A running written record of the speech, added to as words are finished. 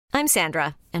I'm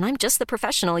Sandra, and I'm just the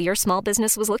professional your small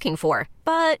business was looking for.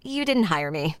 But you didn't hire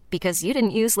me because you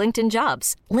didn't use LinkedIn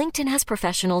Jobs. LinkedIn has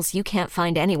professionals you can't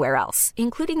find anywhere else,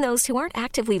 including those who aren't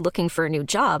actively looking for a new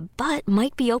job, but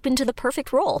might be open to the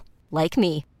perfect role, like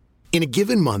me. In a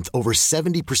given month, over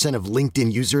 70% of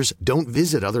LinkedIn users don't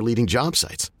visit other leading job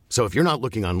sites. So if you're not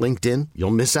looking on LinkedIn,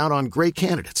 you'll miss out on great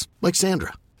candidates like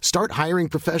Sandra. Start hiring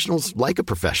professionals like a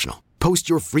professional. Post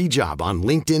your free job on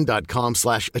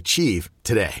linkedin.com/achieve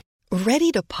today.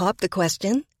 Ready to pop the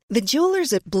question? The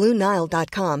jewelers at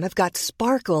BlueNile.com have got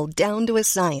sparkle down to a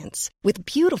science with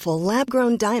beautiful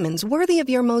lab-grown diamonds worthy of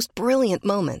your most brilliant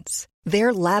moments.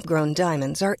 Their lab-grown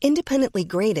diamonds are independently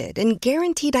graded and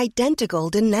guaranteed identical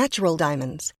to natural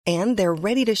diamonds, and they're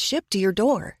ready to ship to your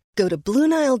door. Go to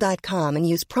BlueNile.com and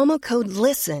use promo code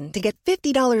LISTEN to get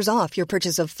 $50 off your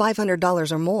purchase of $500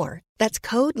 or more. That's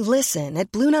code LISTEN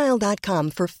at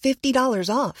BlueNile.com for $50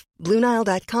 off.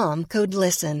 BlueNile.com, code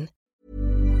LISTEN.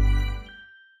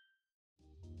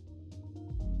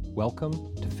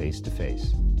 Welcome to Face to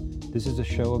Face. This is a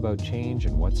show about change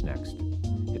and what's next.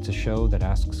 It's a show that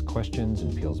asks questions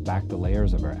and peels back the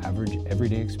layers of our average,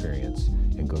 everyday experience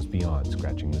and goes beyond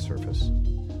scratching the surface.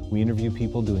 We interview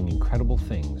people doing incredible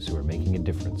things who are making a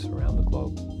difference around the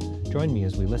globe. Join me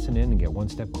as we listen in and get one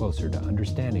step closer to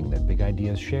understanding that big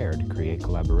ideas shared create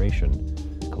collaboration.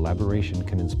 Collaboration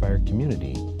can inspire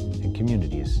community, and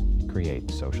communities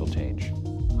create social change.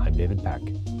 I'm David Peck,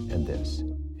 and this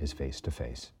is Face to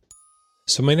Face.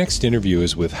 So my next interview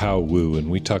is with Hao Wu, and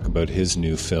we talk about his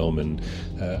new film, and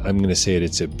I'm going to say it,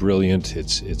 it's a brilliant,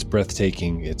 it's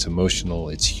breathtaking, it's emotional,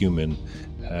 it's human.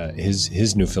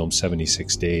 His new film,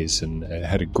 76 Days, and I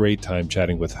had a great time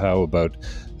chatting with Hao about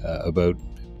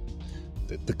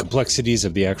the complexities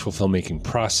of the actual filmmaking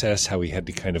process, how he had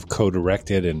to kind of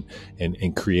co-direct it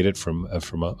and create it from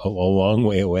a long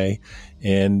way away.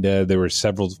 And there were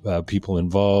several people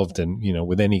involved. And, you know,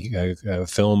 with any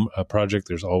film project,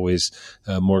 there's always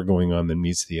more going on than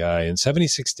meets the eye. And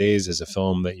 76 Days is a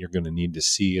film that you're going to need to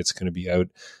see. It's going to be out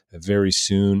very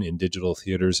soon in digital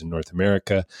theaters in North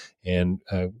America and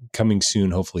coming soon,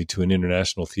 hopefully, to an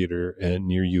international theater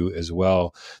near you as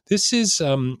well. This is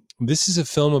a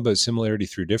film about similarity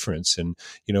through difference. And,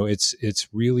 you know, it's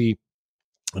really,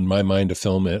 in my mind, a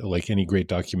film like any great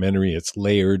documentary. It's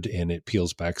layered and it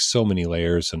peels back so many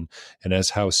layers. And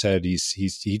as Hao said, he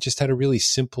just had a really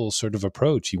simple sort of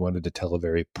approach. He wanted to tell a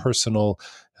very personal,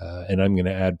 and I'm going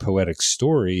to add poetic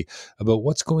story about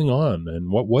what's going on and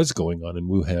what was going on in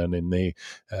Wuhan. And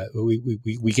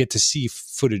we get to see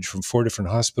footage from 4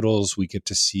 different hospitals. We get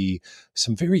to see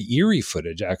some very eerie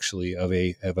footage, actually, of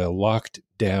a locked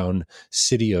down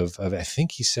city of I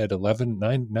think he said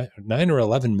 9 or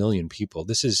 11 million people.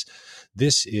 This is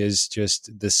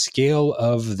just the scale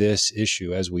of this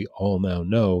issue, as we all now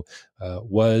know,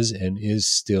 was and is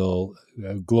still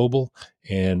global,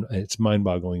 and it's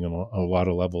mind-boggling on a lot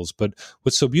of levels. But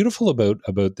what's so beautiful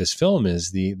about this film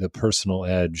is the personal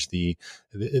edge.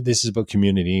 This is about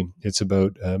community. It's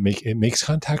about it makes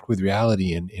contact with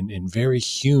reality in very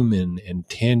human and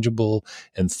tangible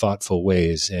and thoughtful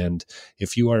ways. And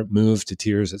if you aren't moved to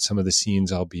tears at some of the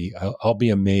scenes, I'll be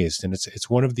amazed. And it's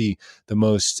one of the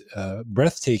most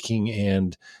breathtaking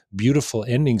and beautiful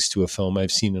endings to a film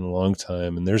I've seen in a long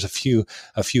time. And there's a few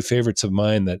favorites of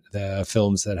mine that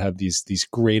films that have these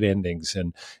great endings.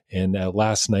 And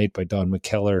Last Night by Don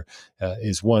McKellar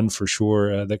is one for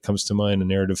sure that comes to mind, a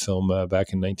narrative film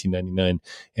back in 1999.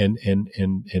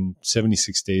 And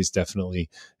 76 Days definitely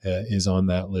is on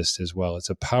that list as well. It's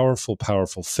a powerful,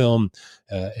 powerful film.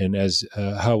 And as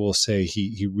Hao will say,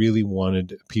 he really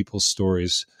wanted people's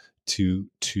stories to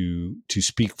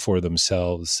speak for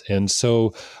themselves. And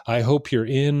so I hope you're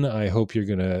in. I hope you're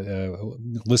going to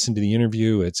listen to the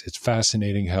interview. It's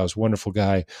fascinating. Hao's a wonderful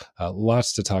guy.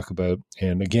 Lots to talk about.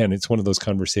 And again, it's one of those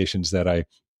conversations that I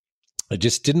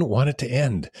just didn't want it to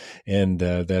end. And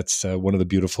that's one of the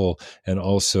beautiful and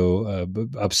also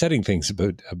upsetting things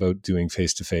about doing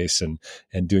face-to-face and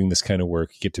doing this kind of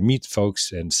work. You get to meet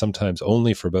folks, and sometimes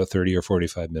only for about 30 or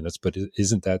 45 minutes, but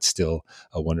isn't that still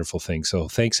a wonderful thing? So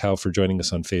thanks, Hao, for joining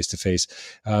us on Face-to-Face.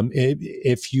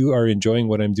 If you are enjoying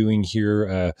what I'm doing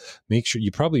here, make sure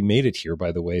you probably made it here,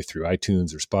 by the way, through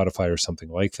iTunes or Spotify or something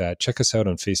like that. Check us out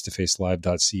on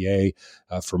facetofacelive.ca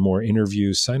for more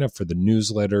interviews. Sign up for the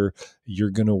newsletter.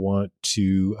 You're going to want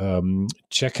to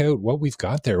check out what we've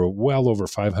got there. Well over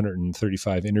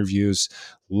 535 interviews,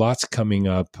 Lots coming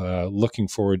up. Looking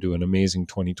forward to an amazing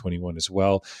 2021 as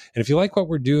well. And if you like what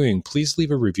we're doing, please leave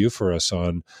a review for us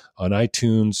on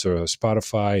iTunes or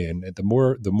Spotify. And the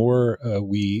more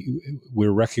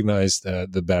we're recognized,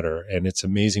 the better. And it's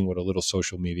amazing what a little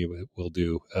social media will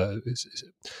do.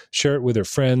 Share it with your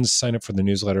friends. Sign up for the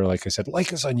newsletter. Like I said,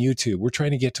 like us on YouTube. We're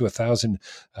trying to get to 1,000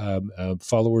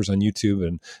 followers on YouTube,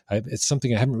 and it's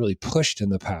something I haven't really pushed in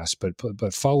the past.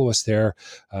 But follow us there.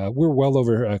 We're well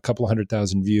over a couple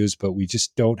 100,000 views, but we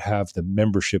just don't have the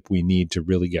membership we need to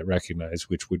really get recognized,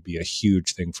 which would be a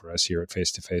huge thing for us here at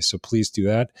Face to Face. So please do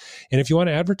that. And if you want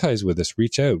to advertise with us,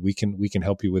 reach out. We can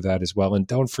help you with that as well. And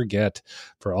don't forget,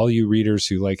 for all you readers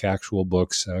who like actual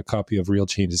books, a copy of Real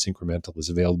Change is Incremental is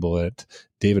available at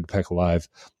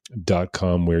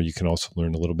davidpecklive.com, where you can also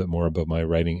learn a little bit more about my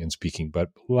writing and speaking. But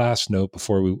last note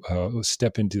before we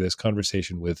step into this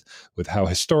conversation with how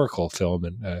historical film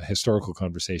and historical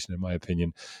conversation, in my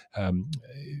opinion,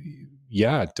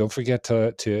 don't forget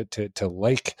to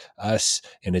like us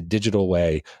in a digital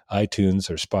way, iTunes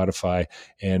or Spotify,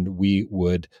 and we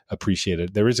would appreciate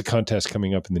it. There is a contest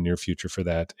coming up in the near future for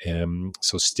that,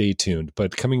 so stay tuned.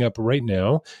 But coming up right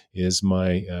now is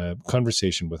my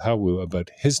conversation with Hao Wu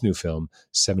about his new film,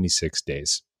 76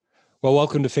 Days. Well,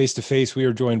 welcome to Face to Face. We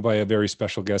are joined by a very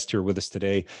special guest here with us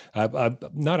today. I'm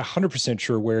not 100%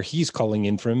 sure where he's calling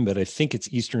in from, but I think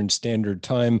it's Eastern Standard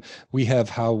Time. We have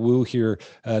Hao Wu here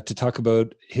to talk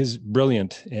about his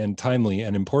brilliant and timely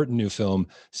and important new film,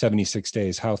 76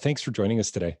 Days. Hao, thanks for joining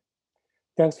us today.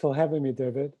 Thanks for having me,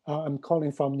 David. I'm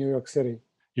calling from New York City.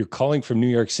 You're calling from New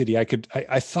York City.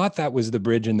 I thought that was the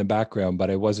bridge in the background, but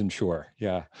I wasn't sure.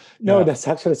 Yeah. No, that's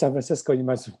actually San Francisco. You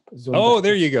must zoom back.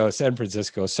 There you go. San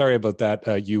Francisco. Sorry about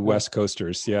that, you West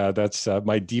Coasters. Yeah, that's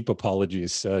my deep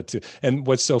apologies to. And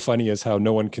what's so funny is how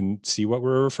no one can see what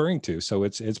we're referring to. So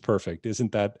it's perfect.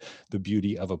 Isn't that the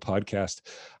beauty of a podcast?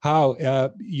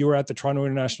 How you were at the Toronto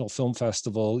International Film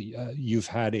Festival. You've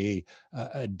had a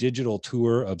digital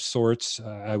tour of sorts.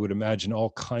 I would imagine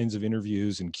all kinds of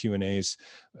interviews and Q&As.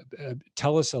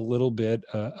 Tell us a little bit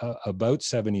about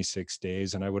 76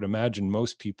 Days, and I would imagine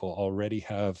most people already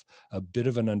have a bit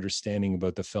of an understanding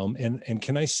about the film. And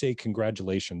can I say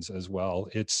congratulations as well?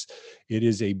 It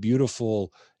is a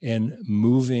beautiful and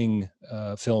moving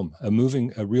film,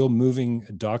 a real moving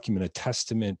document, a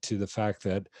testament to the fact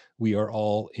that we are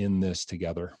all in this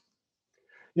together.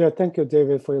 Yeah, thank you,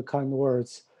 David, for your kind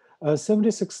words.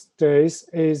 76 Days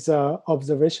is an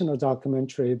observational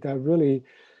documentary that really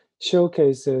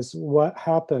showcases what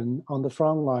happened on the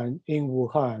front line in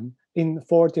Wuhan in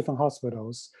 4 different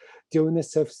hospitals during the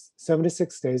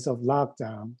 76 days of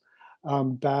lockdown.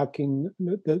 Back in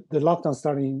the lockdown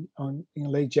starting in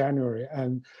late January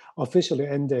and officially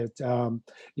ended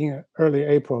in early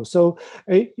April. So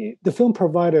the film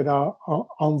provided an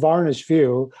unvarnished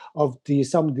view of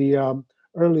some of the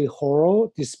early horror,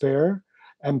 despair,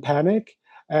 and panic,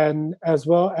 and as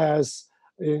well as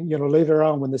later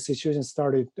on when the situation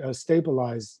started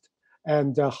stabilized,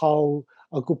 and how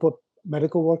a group of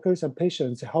medical workers and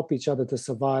patients help each other to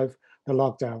survive the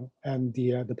lockdown and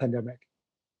the pandemic.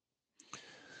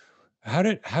 How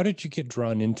did you get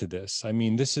drawn into this? I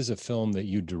mean, this is a film that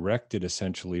you directed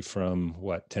essentially from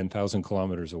 10,000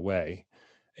 kilometers away.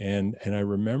 And I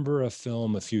remember a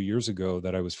film a few years ago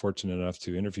that I was fortunate enough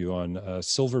to interview on,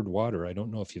 Silvered Water. I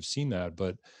don't know if you've seen that,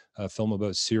 but a film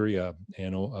about Syria,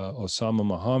 and Osama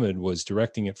Mohammed was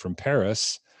directing it from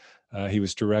Paris. He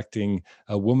was directing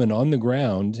a woman on the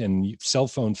ground and cell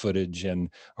phone footage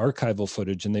and archival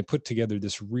footage, and they put together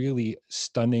this really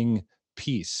stunning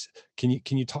piece. Can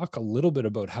you talk a little bit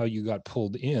about how you got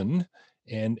pulled in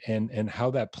and how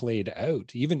that played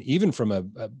out, even from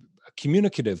a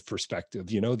communicative perspective,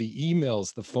 the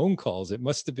emails, the phone calls? It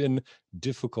must have been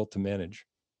difficult to manage.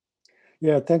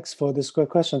 Yeah, thanks for this great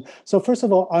question. So first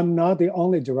of all, I'm not the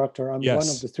only director. I'm one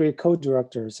of the 3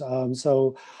 co-directors.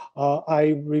 I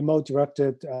remote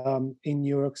directed in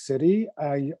New York City.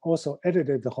 I also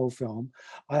edited the whole film.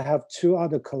 I have 2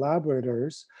 other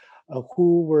collaborators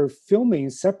who were filming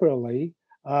separately.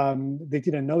 They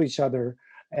didn't know each other,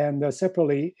 and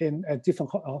separately at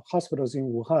different hospitals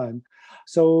in Wuhan.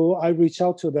 So I reached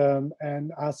out to them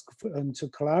and asked them to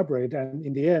collaborate. And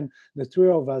in the end, the 3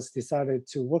 of us decided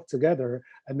to work together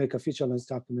and make a feature-length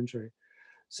documentary.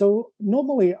 So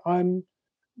normally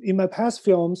in my past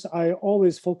films, I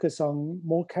always focus on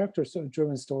more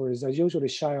character-driven stories. I usually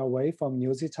shy away from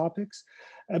newsy topics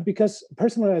because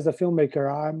personally as a filmmaker,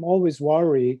 I'm always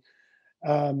worried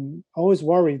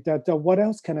that what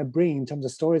else can I bring in terms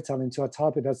of storytelling to a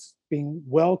topic that's being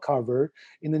well covered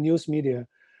in the news media.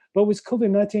 But with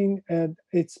COVID-19,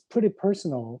 it's pretty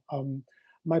personal.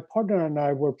 my partner and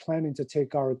I were planning to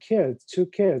take our kids, 2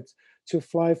 kids, to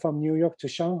fly from New York to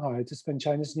Shanghai to spend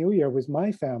Chinese New Year with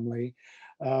my family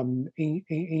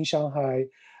in Shanghai.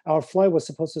 Our flight was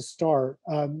supposed to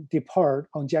depart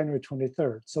on January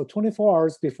 23rd. So 24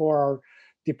 hours before our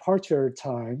departure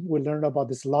time, we learned about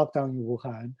this lockdown in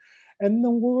Wuhan. And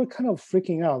then we were kind of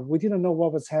freaking out. We didn't know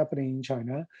what was happening in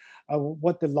China,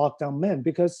 what the lockdown meant,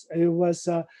 because it was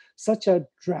such a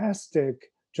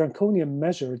drastic, draconian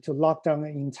measure to lock down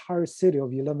an entire city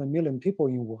of 11 million people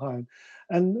in Wuhan.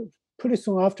 And pretty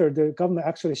soon after, the government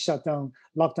actually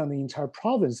locked down the entire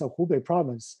province of Hubei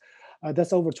province.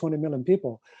 That's over 20 million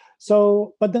people.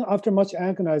 So, but then after much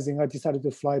agonizing, I decided to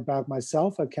fly back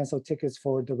myself. I canceled tickets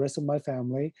for the rest of my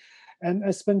family. And I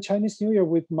spent Chinese New Year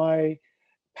with my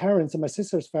parents and my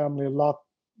sister's family locked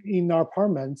in our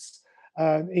apartments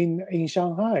in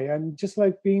Shanghai, and just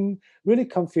like being really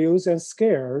confused and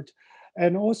scared.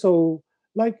 And also,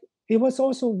 like, it was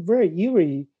also very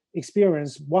eerie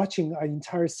experience watching an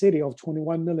entire city of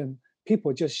 21 million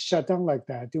people just shut down like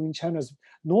that during China's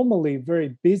normally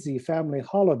very busy family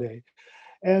holiday.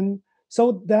 And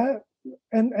so that,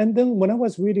 and then when I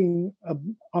was reading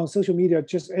on social media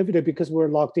just every day, because we're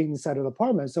locked inside of the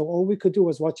apartment, so all we could do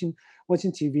was watching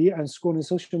TV and scrolling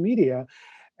social media,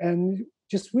 and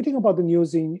just reading about the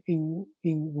news in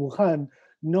Wuhan,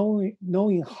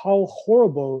 knowing how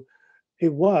horrible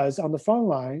it was on the front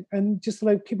line, and just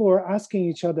like people were asking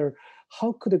each other,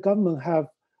 how could the government have,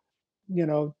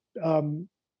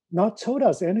 not told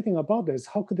us anything about this?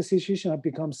 How could the situation have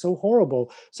become so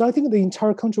horrible? So I think the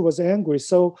entire country was angry.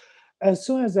 So as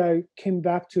soon as I came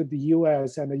back to the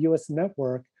US, and the US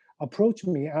network approached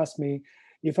me, asked me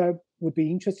if I would be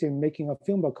interested in making a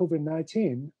film about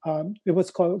COVID-19. It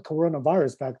was called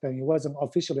coronavirus back then. It wasn't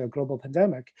officially a global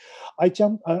pandemic. I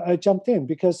jumped in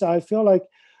because I feel like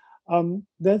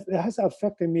that it has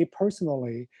affected me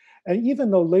personally. And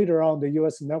even though later on the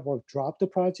US network dropped the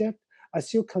project, I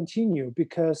still continue,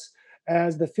 because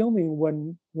as the filming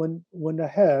went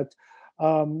ahead,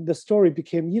 the story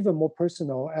became even more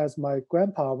personal, as my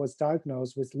grandpa was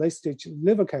diagnosed with late-stage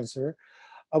liver cancer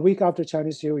a week after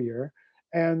Chinese New Year,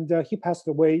 and he passed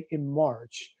away in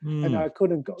March. And I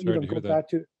couldn't even go back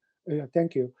to.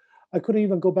 Thank you. I couldn't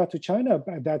even go back to China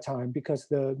at that time because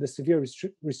the severe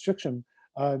restriction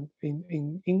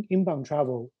in inbound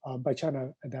travel by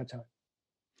China at that time.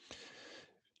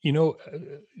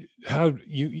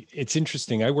 It's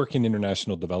interesting. I work in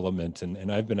international development,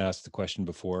 and I've been asked the question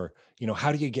before,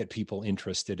 how do you get people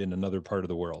interested in another part of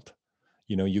the world?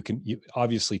 You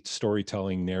obviously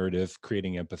storytelling, narrative,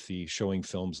 creating empathy, showing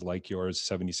films like yours,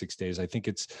 76 Days. I think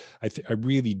I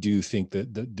really do think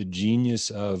that the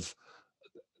genius of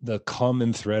the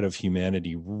common thread of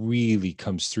humanity really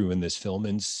comes through in this film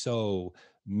in so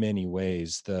many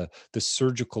ways. The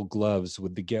surgical gloves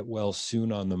with the get well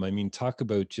soon on them. I mean, talk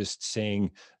about just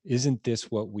saying, isn't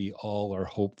this what we all are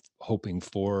hoping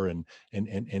for and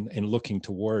looking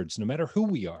towards, no matter who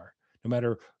we are, no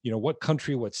matter what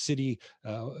country, what city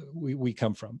we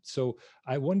come from. So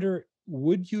I wonder,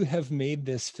 would you have made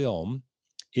this film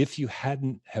if you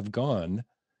hadn't have gone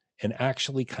and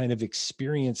actually kind of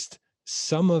experienced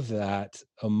some of that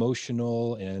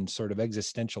emotional and sort of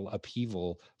existential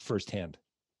upheaval firsthand?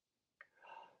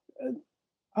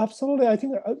 Absolutely. I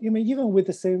think, even with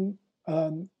the same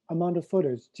amount of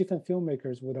footage, different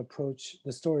filmmakers would approach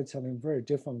the storytelling very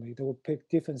differently. They would pick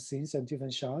different scenes and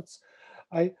different shots.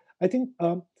 I think,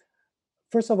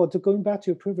 first of all, going back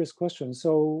to your previous question,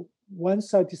 so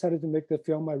once I decided to make the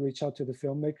film, I reached out to the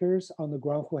filmmakers on the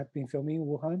ground who had been filming in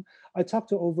Wuhan. I talked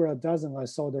to over a dozen. I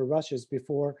saw their rushes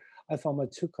before I found my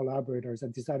 2 collaborators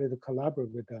and decided to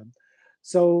collaborate with them.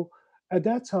 So at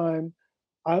that time,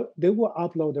 they will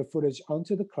upload their footage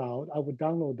onto the cloud. I would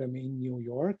download them in New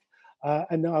York,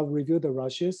 and then I'll review the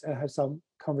rushes and have some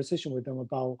conversation with them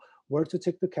about where to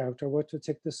take the character, where to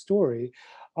take the story.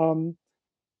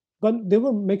 But they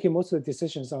were making most of the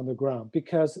decisions on the ground,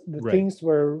 because the things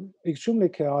were extremely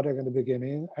chaotic in the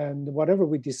beginning, and whatever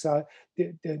we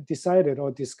decided or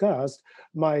discussed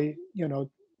might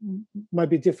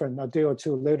be different a day or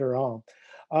two later on.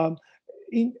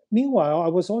 Meanwhile, I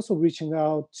was also reaching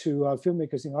out to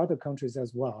filmmakers in other countries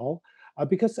as well,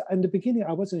 because in the beginning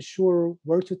I wasn't sure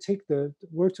where to take the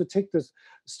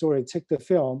story, take the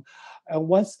film. And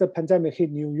once the pandemic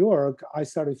hit New York, I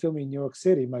started filming in New York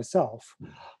City myself.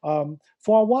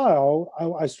 For a while,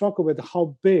 I struggled with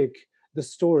how big the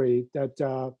story that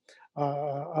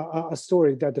a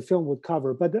story that the film would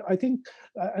cover. But I think,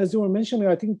 as you were mentioning,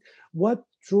 I think what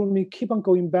drew me keep on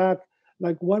going back,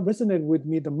 like what resonated with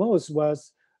me the most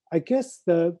was, I guess,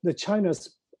 the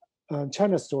China's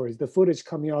China stories, the footage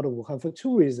coming out of Wuhan for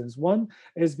two reasons. One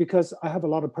is because I have a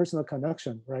lot of personal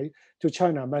connection, right, to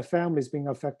China. My family is being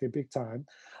affected big time.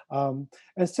 And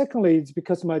secondly, it's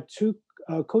because my two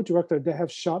co-directors, they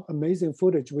have shot amazing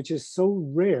footage, which is so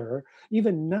rare.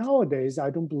 Even nowadays, I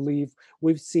don't believe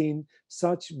we've seen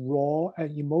such raw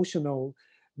and emotional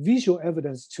visual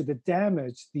evidence to the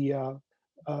damage the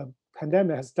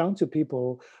pandemic has done to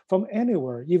people from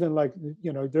anywhere. Even like,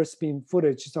 there's been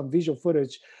footage, some visual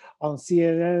footage on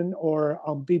CNN or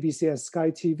on BBC and Sky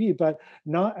TV, but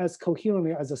not as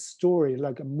coherently as a story,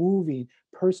 like a movie,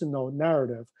 personal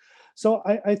narrative. So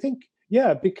I think,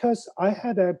 yeah, because I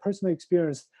had a personal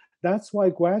experience, that's why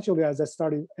gradually as I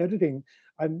started editing,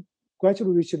 I'm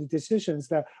gradually reaching the decisions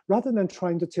that rather than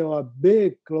trying to tell a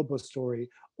big global story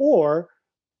or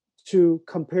to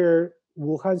compare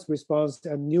Wuhan's response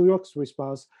and New York's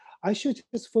response, I should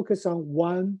just focus on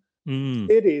one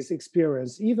city's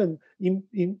experience, even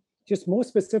in just more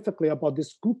specifically about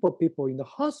this group of people in the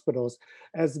hospitals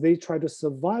as they try to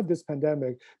survive this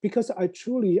pandemic. Because I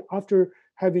truly, after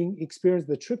having experienced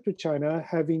the trip to China,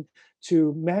 having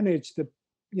to manage the,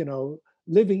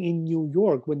 living in New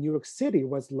York when New York City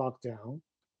was locked down,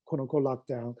 quote unquote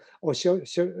lockdown, or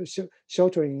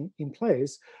sheltering in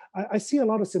place, I see a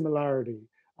lot of similarity.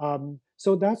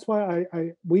 So that's why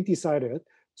we decided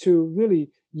to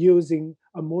really using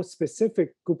a more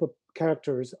specific group of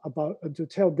characters about to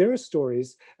tell their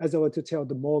stories as well as to tell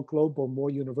the more global, more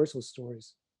universal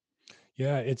stories.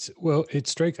 Yeah, it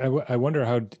strikes. I wonder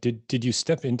how did you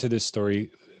step into this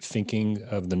story thinking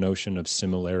of the notion of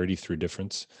similarity through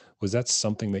difference? Was that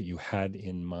something that you had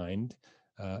in mind?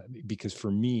 Because for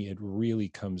me, it really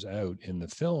comes out in the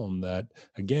film that,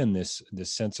 again, this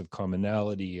sense of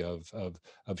commonality of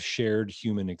shared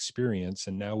human experience,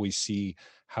 and now we see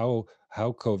how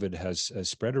COVID has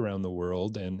spread around the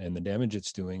world and the damage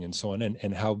it's doing and so on,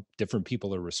 and how different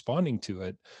people are responding to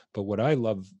it. But what I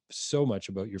love so much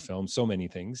about your film, so many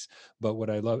things, but what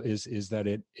I love is that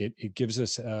it gives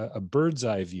us a bird's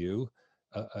eye view,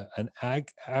 an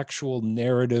actual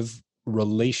narrative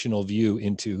relational view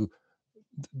into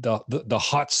the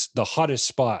hottest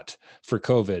spot for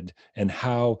COVID, and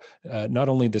how not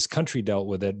only this country dealt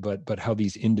with it, but how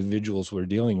these individuals were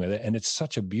dealing with it. And it's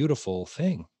such a beautiful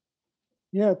thing.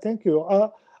 Yeah, thank you.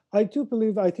 I do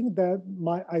believe, I think that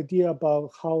my idea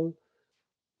about how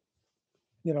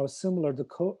similar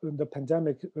the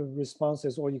pandemic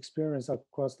responses or experience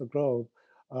across the globe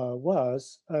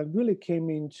was really came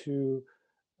into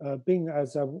being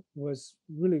as I was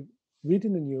really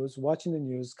reading the news, watching the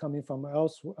news coming from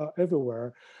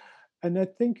everywhere. And I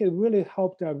think it really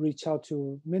helped reach out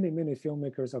to many, many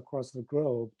filmmakers across the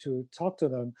globe to talk to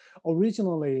them.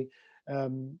 Originally,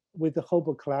 with the hope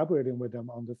of collaborating with them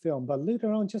on the film, but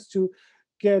later on, just to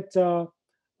get some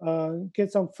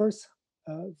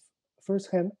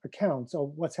first-hand accounts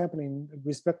of what's happening in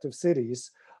respective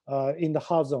cities in the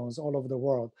hot zones all over the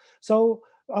world. So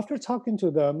after talking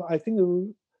to them, I think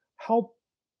it helped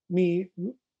me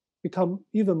become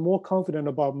even more confident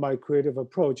about my creative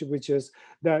approach, which is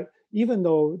that even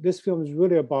though this film is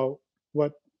really about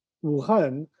what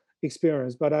Wuhan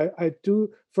experienced, but I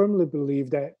do firmly believe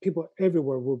that people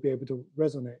everywhere will be able to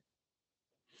resonate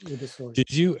with the story.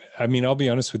 Did you? I mean, I'll be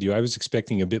honest with you. I was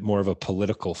expecting a bit more of a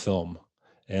political film.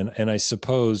 And I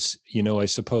suppose,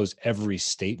 every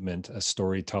statement a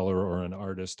storyteller or an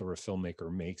artist or a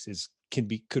filmmaker makes could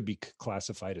be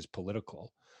classified as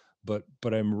political. But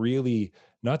I'm really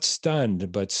not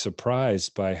stunned, but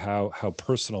surprised by how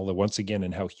personal, once again,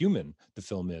 and how human the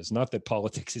film is. Not that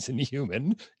politics isn't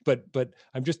human, but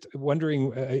I'm just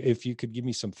wondering if you could give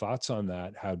me some thoughts on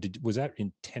that. Was that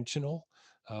intentional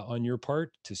on your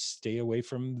part to stay away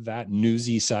from that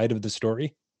newsy side of the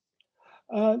story?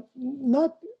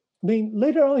 Not, I mean,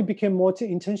 later on it became more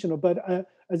intentional, but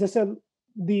as I said,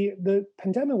 the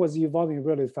pandemic was evolving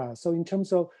really fast. So in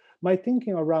terms of my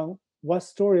thinking around what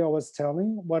story I was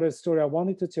telling, what a story I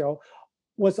wanted to tell,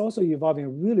 was also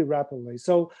evolving really rapidly.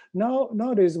 So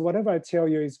nowadays, whatever I tell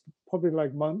you is probably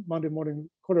like Monday morning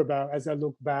quarterback. As I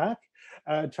look back,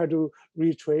 try to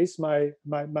retrace the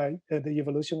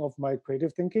evolution of my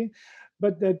creative thinking.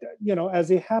 But that, as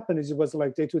it happened, it was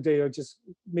like day to day, or just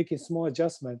making small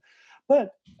adjustment. But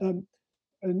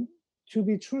and to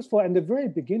be truthful, in the very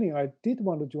beginning, I did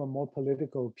want to do a more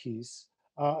political piece.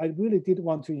 I really did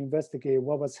want to investigate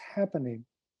what was happening,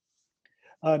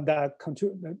 what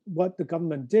the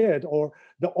government did, or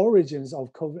the origins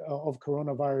of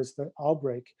coronavirus, the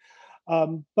outbreak.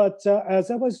 But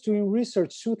as I was doing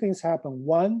research, two things happened.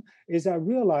 One is I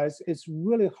realized it's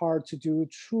really hard to do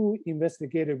true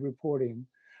investigative reporting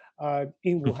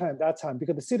in Wuhan at that time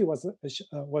because the city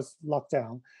was locked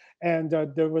down, and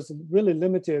there was really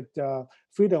limited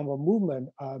freedom of movement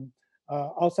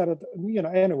outside of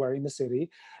anywhere in the city.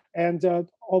 And of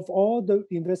all the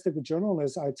investigative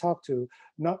journalists I talked to,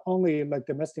 not only like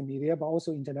domestic media but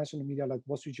also international media like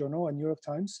Wall Street Journal and New York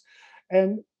Times,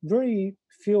 and very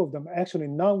few of them actually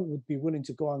now would be willing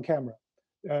to go on camera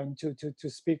to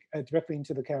speak directly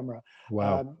into the camera,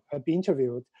 Wow. be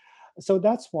interviewed. So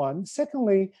that's one.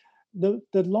 Secondly, the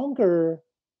longer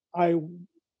I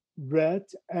read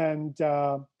and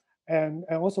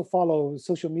also follow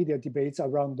social media debates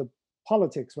around the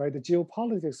politics, right, the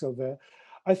geopolitics of it,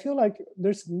 I feel like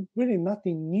there's really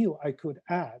nothing new I could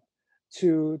add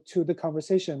to the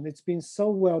conversation. It's been so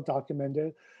well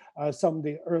documented. Some of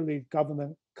the early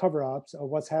government cover-ups of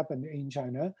what's happened in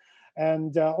China,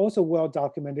 and also well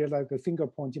documented, like the finger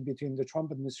pointing between the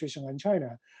Trump administration and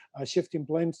China, shifting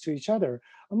blames to each other.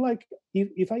 I'm like,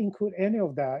 if I include any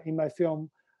of that in my film,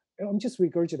 I'm just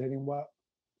regurgitating what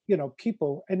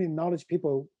people, any knowledge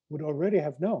people would already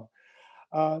have known.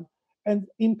 And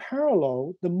in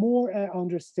parallel, the more I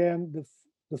understand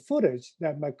the footage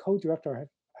that my co-director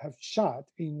have shot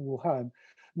in Wuhan,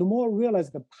 the more I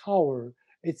realize the power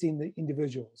it's in the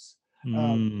individuals,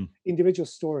 individual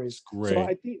stories. So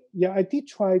Great. I did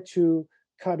try to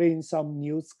cut in some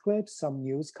news clips, some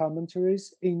news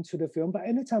commentaries into the film. But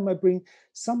anytime I bring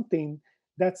something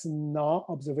that's not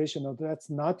observational, that's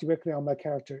not directly on my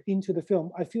character into the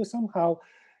film, I feel somehow,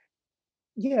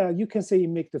 you can say you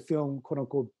make the film quote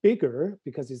unquote bigger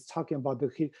because it's talking about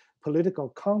the political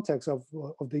context of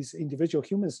these individual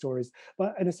human stories.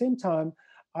 But at the same time,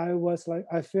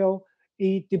 I feel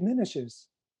it diminishes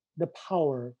the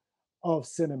power of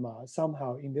cinema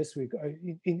somehow in this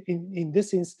in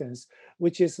this instance,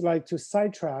 which is like to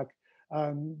sidetrack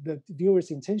the viewer's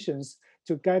intentions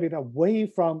to guide it away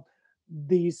from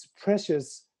these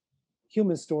precious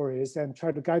human stories and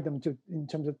try to guide them in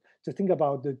terms of to think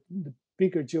about the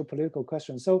bigger geopolitical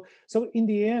questions. So in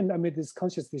the end, I made this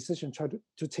conscious decision, try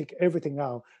to take everything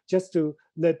out, just to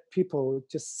let people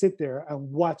just sit there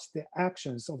and watch the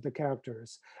actions of the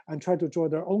characters and try to draw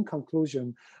their own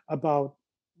conclusion about,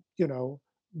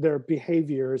 their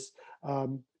behaviors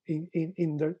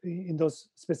in those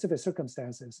specific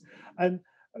circumstances. And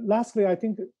lastly, I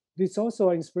think it's also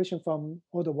an inspiration from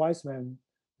all the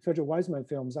Frederick Wiseman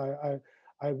films I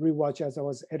rewatched as I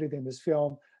was editing this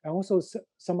film, and also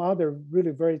some other really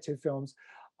verite films.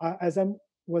 As I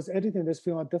was editing this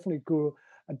film, I definitely grew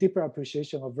a deeper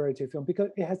appreciation of verite film because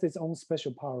it has its own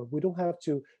special power. We don't have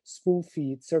to spoon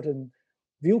feed certain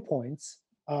viewpoints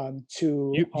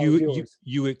to our viewers.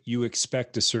 You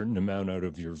expect a certain amount out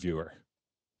of your viewer.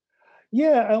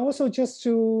 Yeah, and also just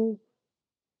to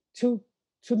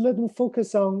let them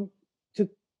focus on the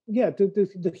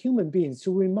human beings,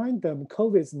 to remind them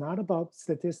COVID is not about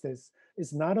statistics.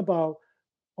 It's not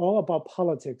all about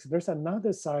politics. There's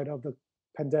another side of the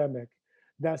pandemic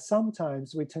that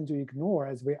sometimes we tend to ignore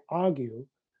as we argue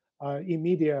in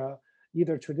media,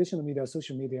 either traditional media or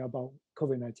social media, about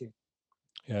COVID-19.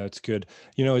 Yeah, it's good.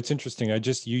 It's interesting.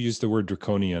 You used the word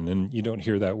draconian, and you don't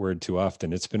hear that word too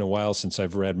often. It's been a while since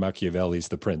I've read Machiavelli's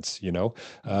The Prince,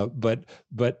 but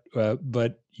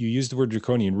you used the word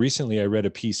draconian. Recently, I read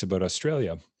a piece about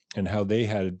Australia and how they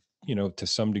had, to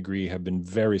some degree have been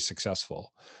very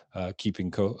successful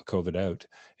keeping COVID out.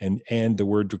 And the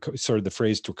word, the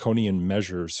phrase draconian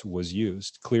measures was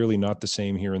used. Clearly not the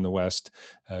same here in the West,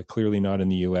 clearly not in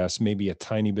the US, maybe a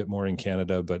tiny bit more in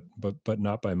Canada, but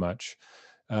not by much.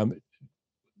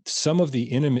 Some of the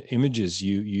images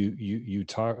you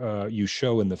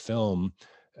show in the film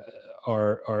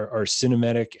are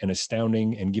cinematic and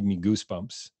astounding and give me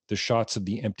goosebumps. The shots of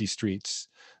the empty streets,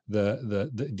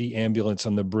 the ambulance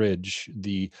on the bridge,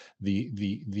 the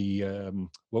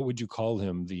what would you call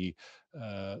him? The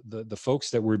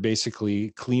folks that were basically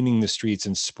cleaning the streets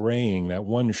and spraying that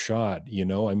one shot.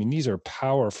 These are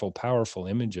powerful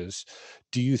images.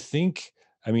 Do you think?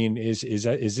 Is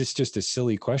this just a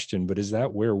silly question, but is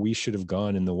that where we should have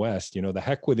gone in the West? The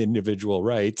heck with individual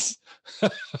rights. How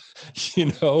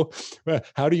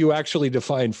do you actually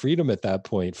define freedom at that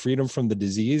point? Freedom from the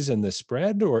disease and the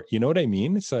spread, or you know what I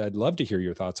mean? So I'd love to hear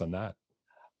your thoughts on that.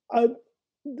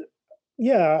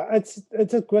 Yeah, it's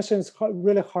a question. It's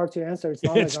really hard to answer. It's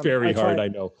not it's like very hard. I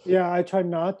know. Yeah, I try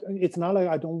not. It's not like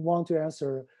I don't want to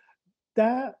answer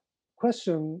that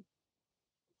question.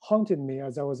 Haunted me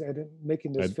as I was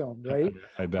making this film, right?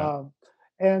 I bet.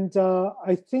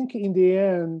 I think in the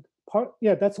end,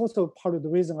 that's also part of the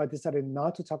reason I decided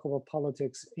not to talk about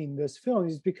politics in this film,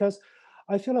 is because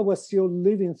I feel like we're still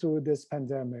living through this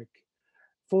pandemic.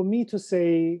 For me to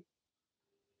say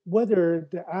whether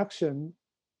the action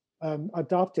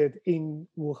adopted in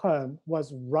Wuhan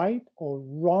was right or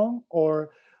wrong,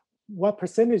 or what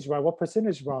percentage right, what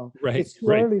percentage wrong. Right, It's too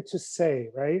right. early to say,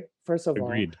 right? First of all.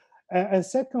 Agreed. And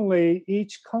secondly,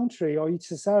 each country or each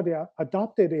society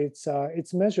adopted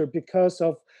its measure because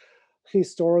of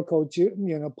historical,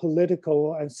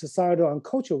 political and societal and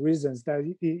cultural reasons that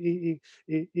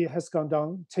it has gone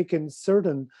down, taken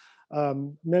certain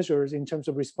measures in terms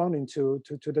of responding to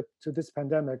this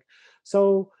pandemic.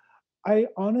 So I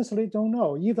honestly don't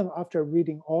know. Even after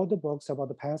reading all the books about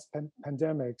the past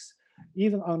pandemics,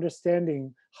 even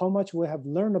understanding how much we have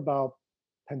learned about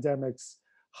pandemics,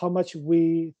 how much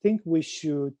we think we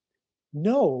should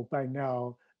know by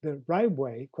now the right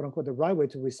way, quote unquote, the right way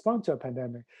to respond to a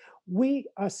pandemic, we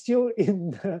are still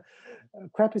in the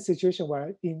crappy situation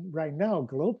we're in right now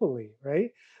globally,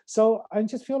 right? So I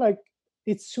just feel like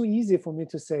it's too easy for me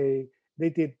to say they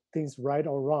did things right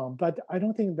or wrong, but I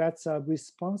don't think that's a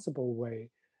responsible way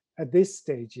at this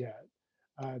stage yet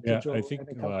to Yeah, draw I think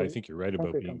any I think you're right about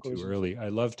concrete being too conclusions. early. I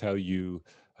loved how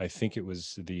I think it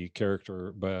was the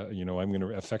character, but I'm going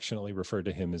to affectionately refer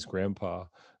to him as Grandpa.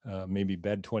 Maybe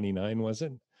Bed 29 was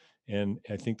it? And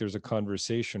I think there's a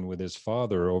conversation with his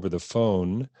father over the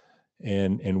phone,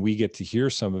 and we get to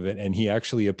hear some of it. And he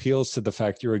actually appeals to the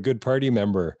fact you're a good party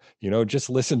member. Just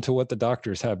listen to what the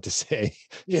doctors have to say.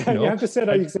 Yeah, you have to set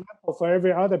an I, example for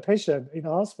every other patient in the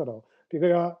hospital because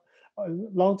you're a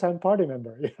long-time party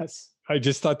member. Yes. I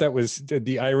just thought that was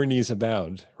the ironies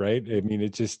abound, right? I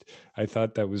mean, I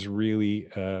thought that was really,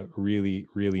 really,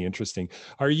 really interesting.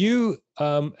 Are you,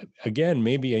 again,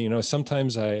 maybe,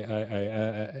 sometimes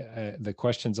the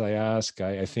questions I ask,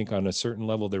 I think on a certain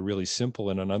level, they're really simple.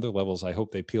 And on other levels, I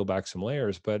hope they peel back some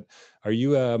layers. But are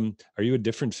you a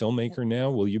different filmmaker now?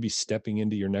 Will you be stepping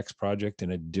into your next project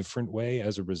in a different way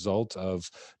as a result of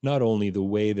not only the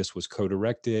way this was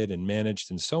co-directed and managed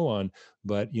and so on,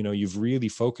 but you've really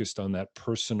focused on that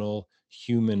personal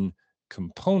human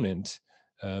component,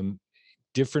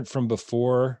 different from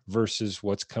before versus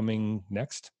what's coming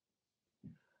next?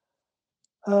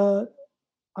 Uh,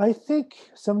 I think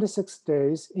 76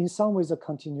 Days, in some ways, a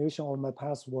continuation of my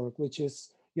past work, which is,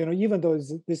 even though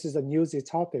this is a newsy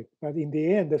topic, but in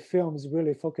the end, the film is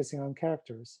really focusing on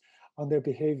characters, on their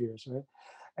behaviors, right?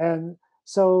 And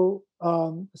so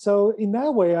in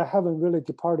that way, I haven't really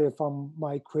departed from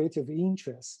my creative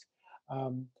interest.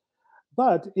 Um,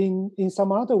 but in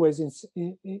some other ways,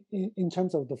 in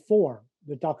terms of the form,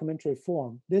 the documentary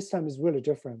form, this time is really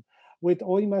different. With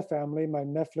All in My Family, my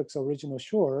Netflix original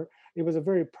short, it was a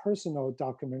very personal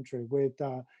documentary with,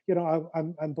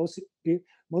 I'm both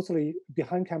mostly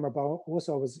behind camera, but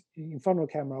also I was in front of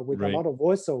camera with a Right. lot of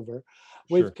voiceover. Sure.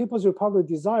 With People's Republic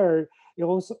Desire,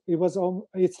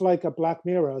 it's like a Black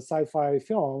Mirror sci-fi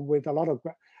film with a lot of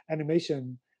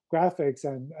animation, graphics,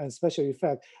 and special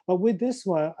effects. But with this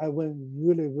one, I went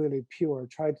really, really pure.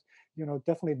 Tried,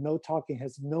 definitely no talking,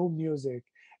 has no music.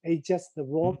 It's just the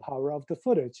raw power of the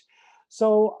footage.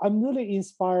 So I'm really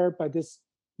inspired by this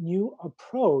new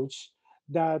approach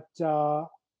that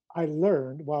I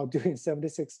learned while doing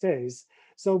 76 Days.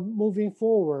 So moving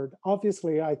forward,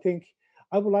 obviously, I think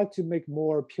I would like to make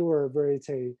more pure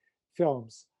verite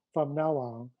films from now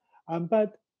on.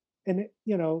 But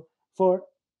for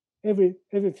every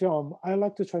film, I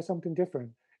like to try something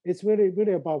different. It's really,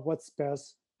 really about what's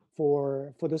best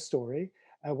for the story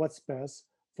and what's best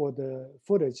for the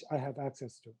footage I have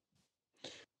access to.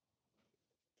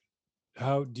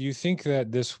 How do you think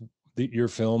that your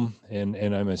film, and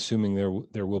I'm assuming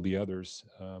there will be others,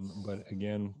 but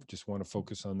again, just want to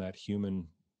focus on that human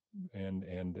and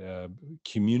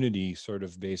community sort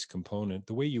of based component.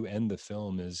 The way you end the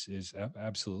film is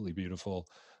absolutely beautiful.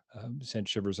 Sent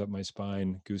shivers up my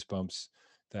spine, goosebumps.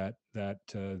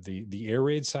 The air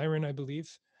raid siren, I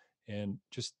believe, and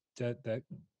just the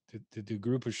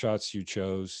group of shots you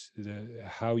chose,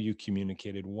 how you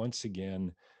communicated once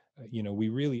again. We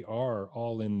really are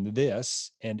all in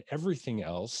this, and everything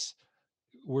else,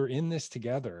 we're in this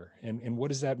together. And what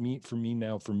does that mean for me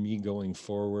now, for me going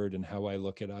forward, and how I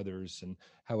look at others and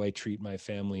how I treat my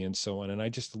family and so on. And I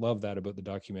just love that about the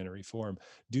documentary form.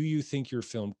 Do you think your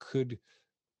film could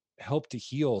help to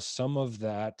heal some of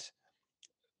that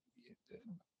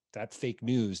fake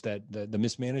news, that the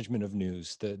mismanagement of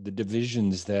news, the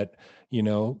divisions that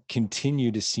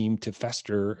continue to seem to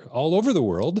fester all over the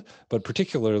world, but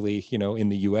particularly in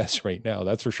the U.S. right now?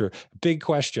 That's for sure. Big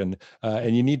question,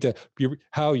 and you're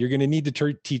going to need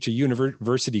to teach a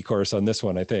university course on this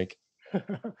one, I think.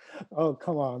 Oh,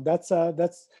 come on, that's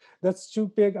that's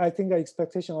too big, I think,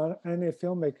 expectation on any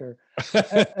filmmaker.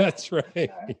 That's right.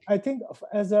 I think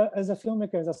as a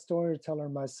filmmaker, as a storyteller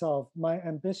myself, my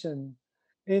ambition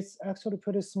is actually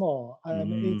pretty small.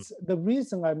 It's the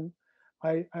reason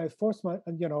I forced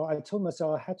I told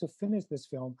myself I had to finish this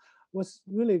film was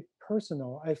really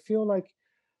personal. I feel like,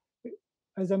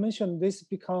 as I mentioned,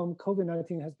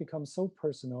 COVID-19 has become so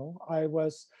personal.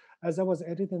 As I was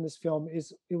editing this film,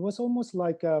 it was almost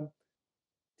like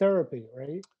therapy,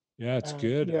 right? Yeah, it's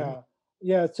good.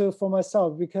 Yeah. So for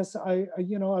myself, because I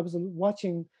was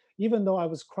watching, even though I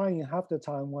was crying half the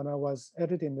time when I was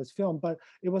editing this film, but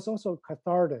it was also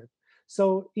cathartic.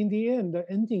 So in the end, the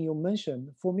ending you mentioned,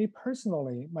 for me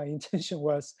personally, my intention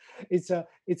was it's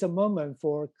a moment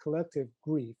for collective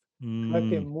grief,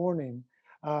 collective mourning.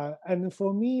 And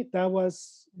for me, that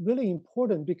was really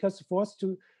important, because for us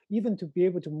to be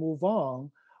able to move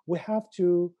on, we have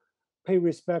to pay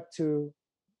respect to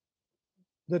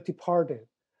the departed,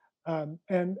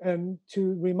 and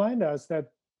to remind us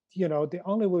that the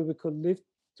only way we could live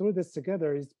through this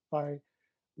together is by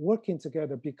working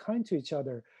together, be kind to each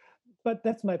other. But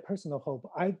that's my personal hope.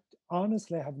 I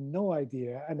honestly have no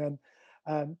idea, and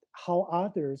then how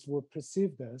others will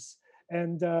perceive this.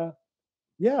 And I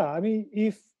mean,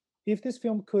 if this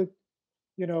film could,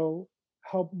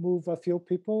 help move a few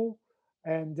people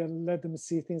and then let them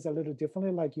see things a little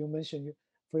differently, like you mentioned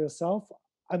for yourself,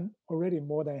 I'm already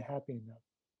more than happy enough.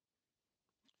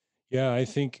 Yeah, I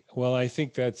think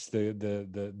that's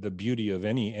the beauty of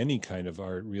any kind of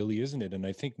art, really, isn't it? And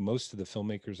I think most of the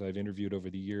filmmakers I've interviewed over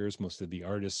the years, most of the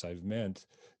artists I've met,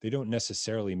 they don't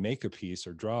necessarily make a piece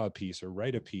or draw a piece or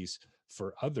write a piece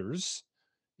for others.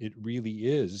 It really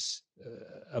is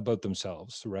about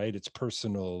themselves, right? It's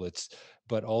personal.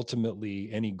 But ultimately,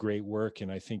 any great work,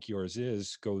 and I think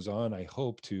yours goes on, I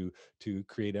hope, to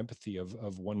create empathy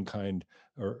of one kind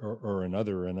or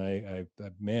another. And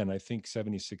I think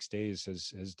 76 Days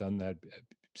has done that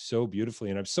so beautifully.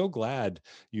 And I'm so glad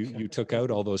you took out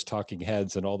all those talking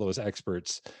heads and all those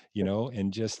experts,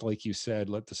 and just like you said,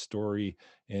 let the story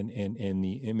and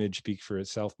the image speak for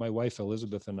itself. My wife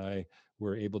Elizabeth and I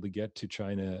were able to get to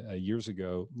China years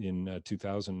ago in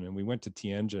 2000, and we went to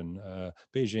Tianjin.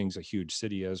 Beijing's a huge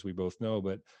city, as we both know,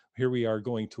 but here we are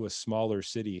going to a smaller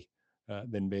city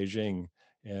than Beijing.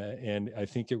 And I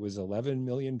think it was 11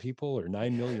 million people or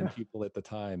 9 million people at the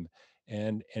time.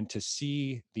 And to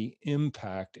see the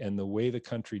impact and the way the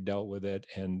country dealt with it,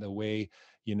 and the way,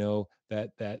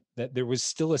 that there was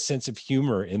still a sense of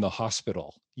humor in the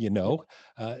hospital,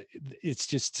 it's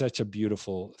just such a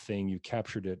beautiful thing. You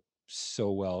captured it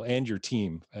so well, and your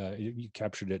team, you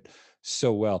captured it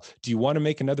so well. Do you want to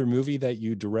make another movie that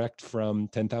you direct from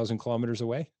 10,000 kilometers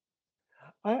away?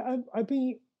 I've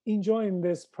been enjoying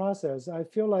this process. I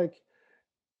feel like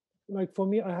for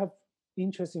me, I have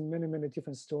interest in many, many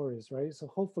different stories, right? So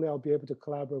hopefully I'll be able to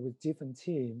collaborate with different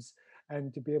teams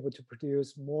and to be able to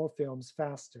produce more films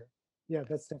faster. Yeah,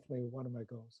 that's definitely one of my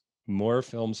goals. More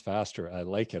films faster. I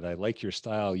like it. I like your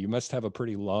style. You must have a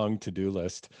pretty long to-do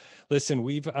list. Listen,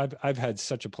 I've had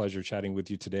such a pleasure chatting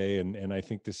with you today, and I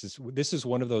think this is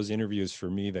one of those interviews for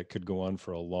me that could go on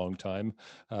for a long time.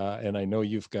 And I know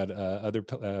you've got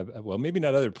well, maybe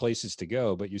not other places to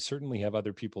go, but you certainly have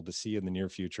other people to see in the near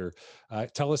future.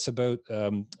 Tell us about.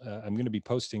 I'm going to be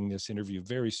posting this interview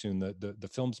very soon. The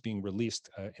film's being released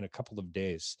in a couple of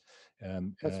days.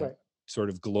 That's right. Sort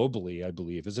of globally, I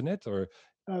believe, isn't it? Or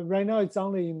right now, it's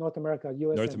only in North America,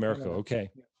 US. North America, okay.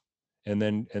 Yeah. And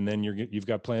then you've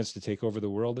got plans to take over the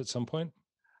world at some point?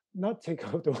 Not take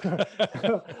over the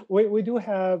world. we do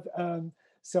have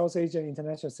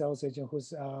international sales agent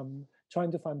who's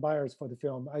trying to find buyers for the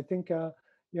film. I think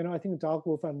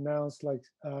Dogwolf announced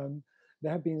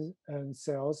there have been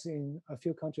sales in a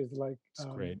few countries like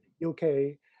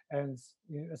UK and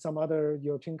some other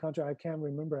European country. I can't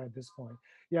remember at this point.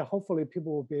 Yeah, hopefully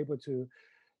people will be able to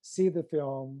see the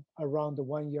film around the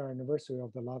 1-year anniversary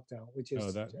of the lockdown, which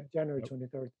is January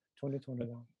 23rd,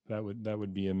 2021. That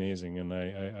would be amazing, and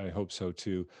I hope so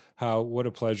too. Hao, what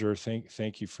a pleasure!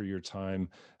 Thank you for your time.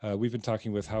 We've been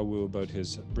talking with Hao Wu about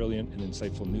his brilliant and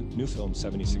insightful new film,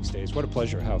 76 Days. What a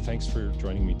pleasure, Hao. Thanks for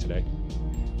joining me today.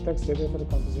 Thanks, David, for the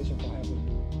conversation, for having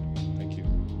me. Thank you.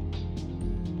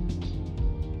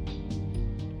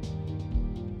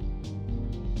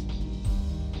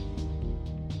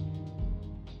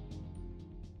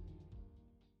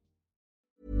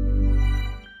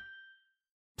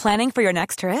 Planning for your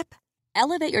next trip?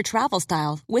 Elevate your travel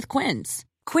style with Quince.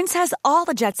 Quince has all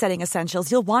the jet-setting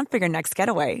essentials you'll want for your next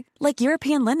getaway, like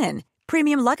European linen,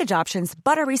 premium luggage options,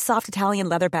 buttery soft Italian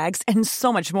leather bags, and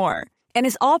so much more. And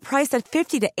is all priced at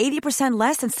 50 to 80%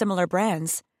 less than similar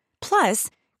brands.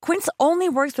 Plus, Quince only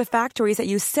works with factories that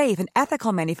use safe and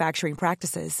ethical manufacturing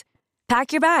practices.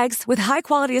 Pack your bags with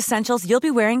high-quality essentials you'll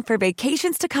be wearing for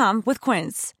vacations to come with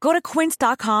Quince. Go to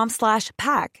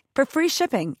quince.com/pack for free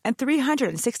shipping and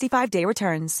 365-day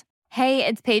returns. Hey,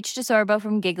 it's Paige DeSorbo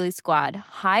from Giggly Squad.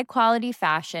 High quality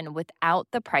fashion without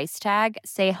the price tag.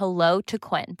 Say hello to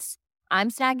Quince. I'm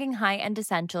snagging high-end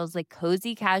essentials like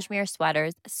cozy cashmere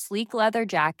sweaters, sleek leather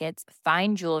jackets,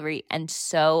 fine jewelry, and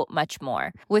so much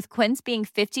more. With Quince being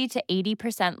 50 to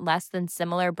 80% less than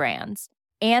similar brands.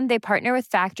 And they partner with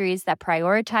factories that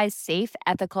prioritize safe,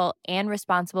 ethical, and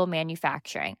responsible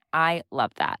manufacturing. I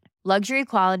love that. Luxury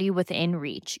quality within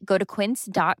reach. Go to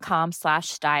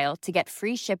quince.com/style to get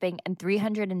free shipping and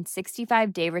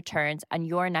 365-day returns on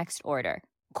your next order.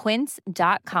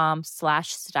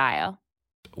 Quince.com/style.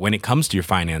 When it comes to your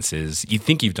finances, you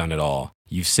think you've done it all.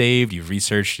 You've saved, you've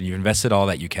researched, and you've invested all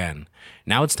that you can.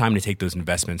 Now it's time to take those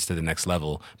investments to the next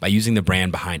level by using the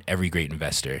brand behind every great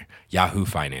investor, Yahoo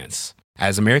Finance.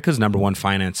 As America's #1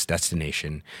 finance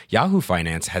destination, Yahoo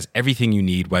Finance has everything you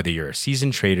need, whether you're a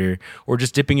seasoned trader or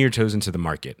just dipping your toes into the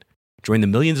market. Join the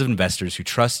millions of investors who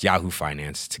trust Yahoo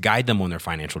Finance to guide them on their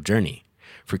financial journey.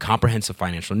 For comprehensive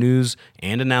financial news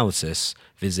and analysis,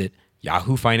 visit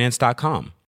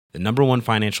yahoofinance.com, the #1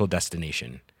 financial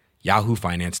destination,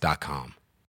 yahoofinance.com.